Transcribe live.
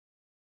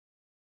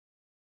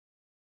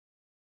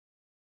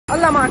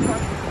Allah معكم.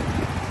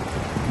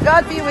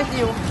 God be with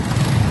you.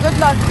 Good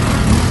luck.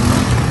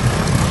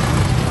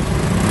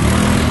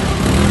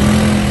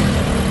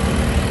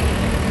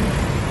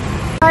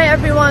 Hi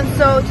everyone.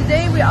 So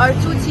today we are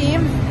two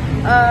team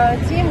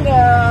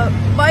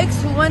bikes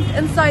who went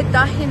inside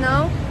Dahi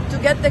now to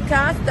get the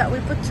cat that we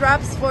put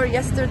traps for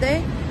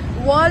yesterday.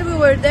 While we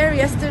were there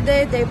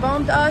yesterday, they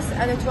bombed us,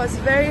 and it was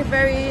very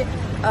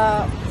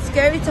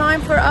scary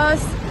time for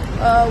us.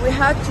 We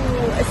had to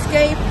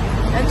escape,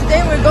 and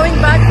today we're going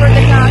back for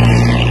the cat.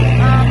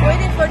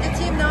 Waiting for the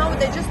team now.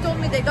 They just told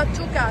me they got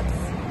 2 cats.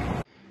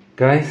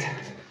 Guys,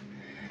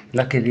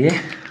 luckily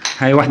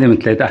هاي واحدة من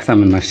 3 أحسن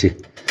من ماشي.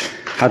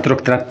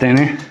 هترك تراب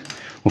تاني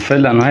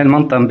وفل لأنه هاي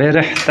المنطقة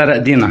امبارح سرق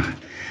دينا.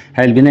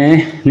 هاي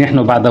البناية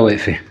نحن بعدها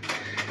واقفة.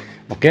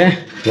 اوكي؟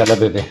 يلا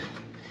بيبي.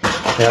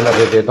 يلا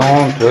بيبي.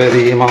 دونت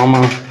وري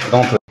ماما.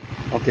 دونت وري.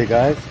 اوكي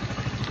جايز.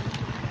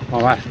 ما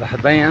رح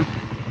تبين.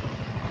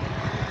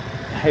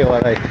 هي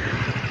وراي.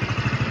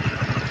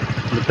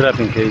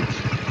 بالترابين كيج.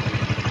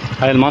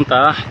 هاي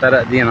المنطقة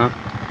احترق دينا.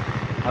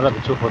 هلا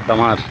بتشوفوا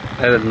الدمار.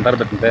 هاي اللي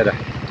انضربت امبارح.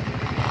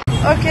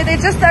 Okay, they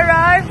just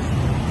arrived.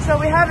 So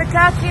we have a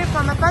cat here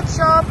from a pet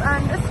shop,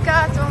 and this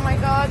cat, oh my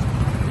god,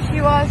 she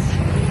was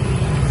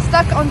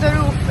stuck on the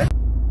roof.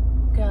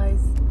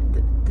 Guys,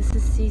 this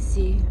is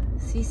Cici.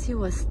 Cici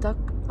was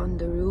stuck on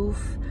the roof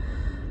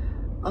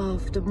of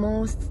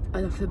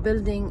a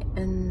building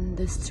in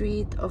the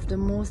street of the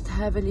most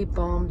heavily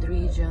bombed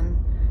region.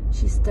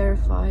 She's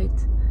terrified.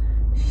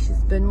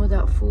 She's been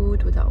without food,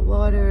 without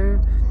water,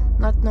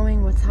 not knowing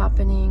what's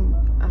happening.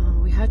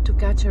 We had to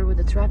catch her with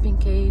a trapping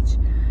cage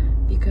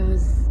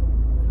because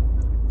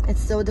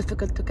it's so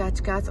difficult to catch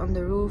cats on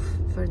the roof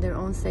for their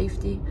own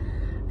safety.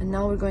 And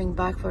now we're going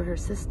back for her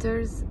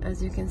sisters. As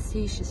you can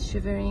see, she's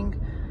shivering,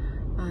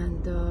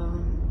 and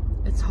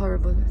it's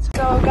horrible.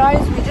 So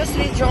guys, we just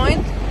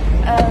rejoined,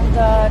 and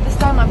this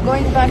time I'm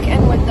going back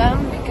in with them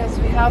because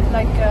we have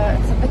like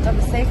it's a bit of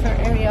a safer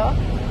area.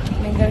 I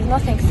mean, there's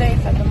nothing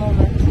safe at the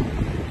moment.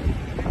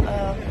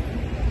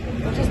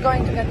 We're just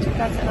going to get 2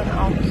 cats in and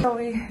out. So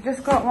we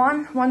just got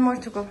one more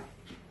to go.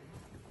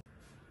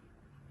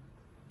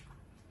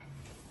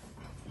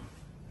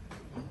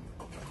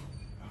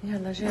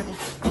 يلا جيبه.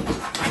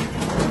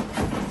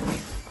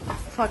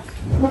 فك.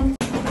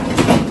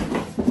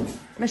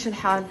 مش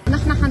الحال.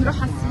 نحن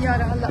حنروح على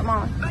السيارة هلا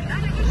معك.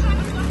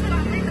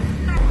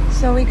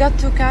 So we got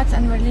 2 cats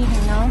and we're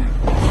leaving now.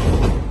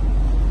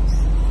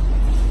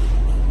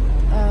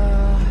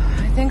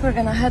 I think we're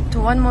gonna head to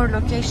one more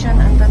location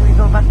and then we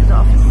go back to the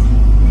office.